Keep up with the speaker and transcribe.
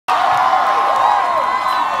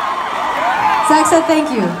Zach said thank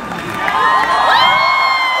you.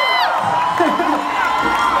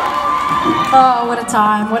 Oh, what a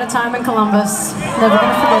time in Columbus. Never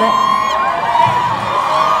gonna forget it.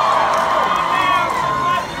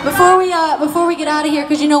 Before we get out of here,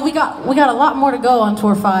 because you know we got a lot more to go on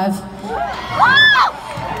Tour 5.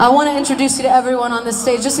 I want to introduce you to everyone on this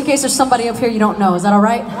stage, just in case there's somebody up here you don't know. Is that all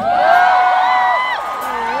right?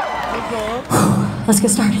 Let's get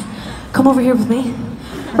started. Come over here with me.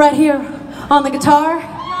 Right here on the guitar,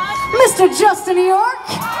 Mr. Justin New York.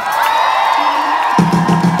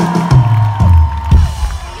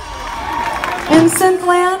 In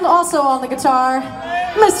Synthland, also on the guitar,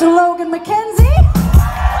 Mr. Logan McKenzie.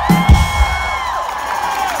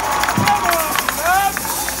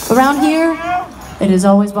 Around here, it is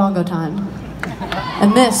always bongo time.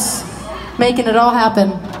 And this, making it all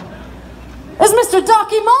happen, is Mr.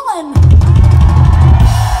 Docky Mullen.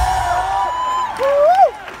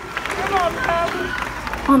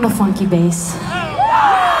 On the funky bass.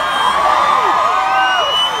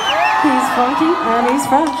 He's funky and he's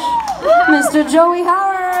fresh. Mr. Joey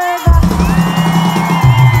Howard.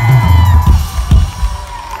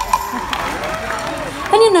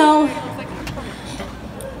 And you know,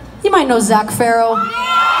 you might know Zach Farrow.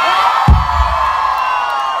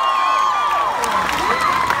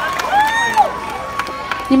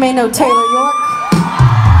 You may know Taylor York.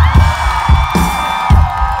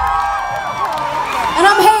 And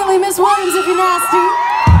I'm Haley, Miss Williams if you're nasty.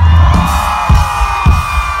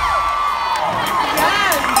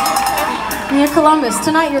 And you're Columbus.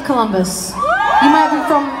 Tonight you're Columbus. You might be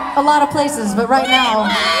from a lot of places, but right now,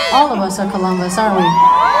 all of us are Columbus, aren't we?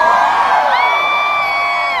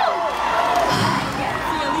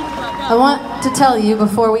 I want to tell you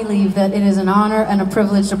before we leave that it is an honor and a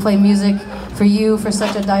privilege to play music for you, for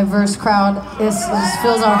such a diverse crowd. This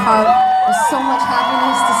fills our heart with so much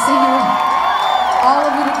happiness to see you, all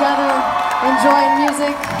of you together, enjoying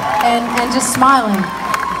music and just smiling.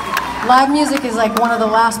 Live music is like one of the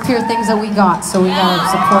last pure things that we got, so we gotta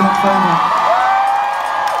support it forever.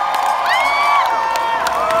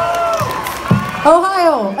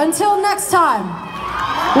 Ohio, until next time,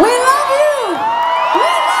 we love you!